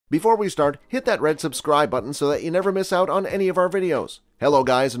Before we start, hit that red subscribe button so that you never miss out on any of our videos. Hello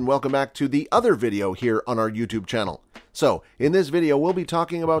guys, and welcome back to the other video here on our YouTube channel. So, in this video we'll be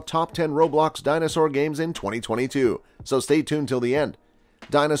talking about top 10 Roblox dinosaur games in 2022, so stay tuned till the end.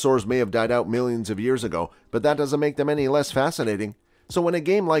 Dinosaurs may have died out millions of years ago, but that doesn't make them any less fascinating. So when a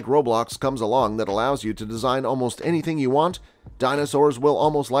game like Roblox comes along that allows you to design almost anything you want, dinosaurs will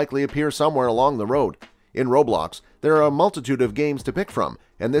almost likely appear somewhere along the road. In Roblox, there are a multitude of games to pick from,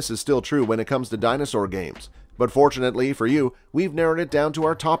 and this is still true when it comes to dinosaur games. But fortunately for you, we've narrowed it down to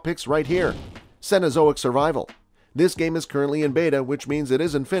our top picks right here. Cenozoic Survival. This game is currently in beta, which means it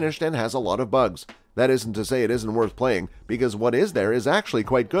isn't finished and has a lot of bugs. That isn't to say it isn't worth playing, because what is there is actually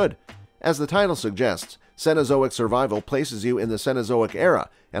quite good. As the title suggests, Cenozoic Survival places you in the Cenozoic era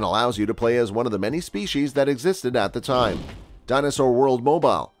and allows you to play as one of the many species that existed at the time. Dinosaur World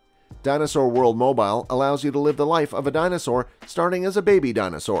Mobile. Dinosaur World Mobile allows you to live the life of a dinosaur starting as a baby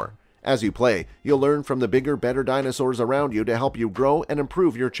dinosaur. As you play, you'll learn from the bigger, better dinosaurs around you to help you grow and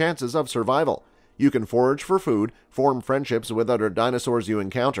improve your chances of survival. You can forage for food, form friendships with other dinosaurs you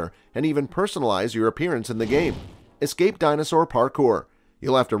encounter, and even personalize your appearance in the game. Escape Dinosaur Parkour.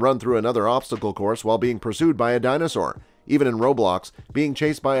 You'll have to run through another obstacle course while being pursued by a dinosaur. Even in Roblox, being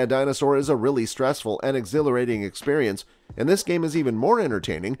chased by a dinosaur is a really stressful and exhilarating experience, and this game is even more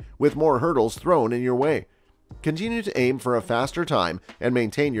entertaining with more hurdles thrown in your way. Continue to aim for a faster time and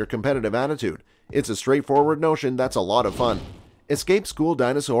maintain your competitive attitude. It's a straightforward notion that's a lot of fun. Escape School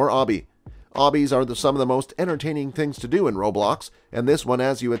Dinosaur Obby. Obbies are some of the most entertaining things to do in Roblox, and this one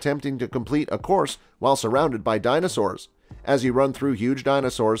has you attempting to complete a course while surrounded by dinosaurs. As you run through huge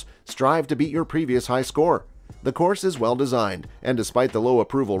dinosaurs, strive to beat your previous high score. The course is well designed, and despite the low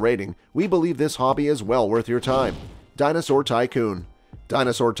approval rating, we believe this hobby is well worth your time. Dinosaur Tycoon.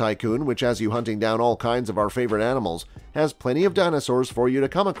 Dinosaur Tycoon, which has you hunting down all kinds of our favorite animals, has plenty of dinosaurs for you to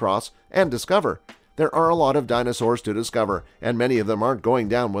come across and discover. There are a lot of dinosaurs to discover, and many of them aren't going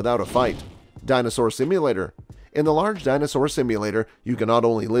down without a fight. Dinosaur Simulator. In the large dinosaur simulator, you can not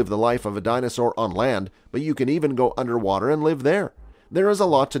only live the life of a dinosaur on land, but you can even go underwater and live there. There is a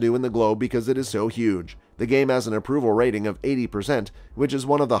lot to do in the globe because it is so huge. The game has an approval rating of 80%, which is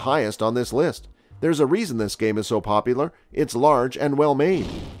one of the highest on this list. There's a reason this game is so popular. It's large and well made.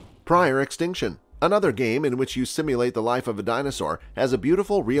 Prior Extinction. Another game in which you simulate the life of a dinosaur has a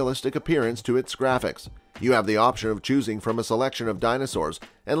beautiful, realistic appearance to its graphics. You have the option of choosing from a selection of dinosaurs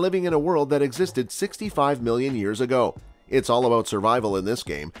and living in a world that existed 65 million years ago. It's all about survival in this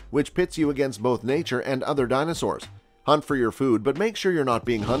game, which pits you against both nature and other dinosaurs. Hunt for your food, but make sure you're not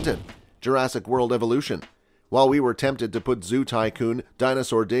being hunted. Jurassic World Evolution. While we were tempted to put Zoo Tycoon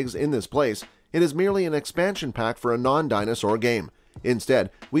Dinosaur Digs in this place, it is merely an expansion pack for a non-dinosaur game.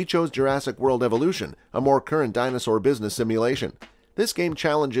 Instead, we chose Jurassic World Evolution, a more current dinosaur business simulation. This game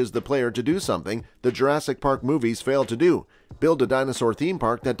challenges the player to do something the Jurassic Park movies failed to do: build a dinosaur theme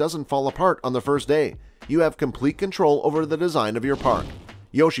park that doesn't fall apart on the first day. You have complete control over the design of your park.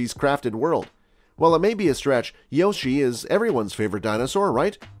 Yoshi's Crafted World. While it may be a stretch, Yoshi is everyone's favorite dinosaur,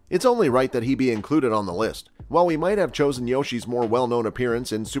 right? It's only right that he be included on the list. While we might have chosen Yoshi's more well-known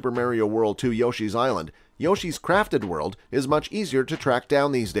appearance in Super Mario World 2 Yoshi's Island, Yoshi's Crafted World is much easier to track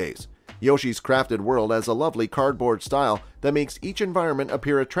down these days. Yoshi's Crafted World has a lovely cardboard style that makes each environment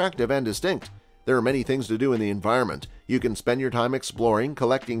appear attractive and distinct. There are many things to do in the environment. You can spend your time exploring,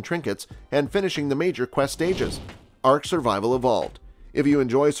 collecting trinkets, and finishing the major quest stages. Ark Survival Evolved. If you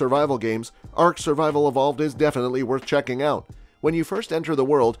enjoy survival games, Ark Survival Evolved is definitely worth checking out. When you first enter the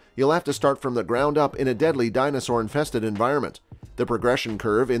world, you'll have to start from the ground up in a deadly dinosaur-infested environment. The progression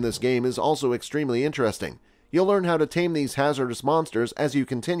curve in this game is also extremely interesting. You'll learn how to tame these hazardous monsters as you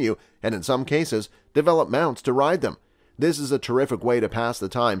continue, and in some cases, develop mounts to ride them. This is a terrific way to pass the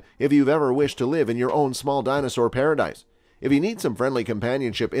time if you've ever wished to live in your own small dinosaur paradise. If you need some friendly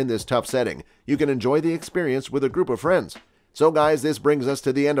companionship in this tough setting, you can enjoy the experience with a group of friends. So guys, this brings us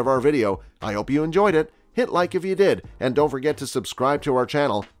to the end of our video. I hope you enjoyed it. Hit like if you did, and don't forget to subscribe to our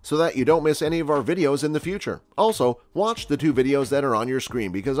channel so that you don't miss any of our videos in the future. Also, watch the 2 videos that are on your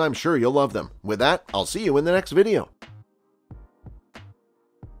screen because I'm sure you'll love them. With that, I'll see you in the next video.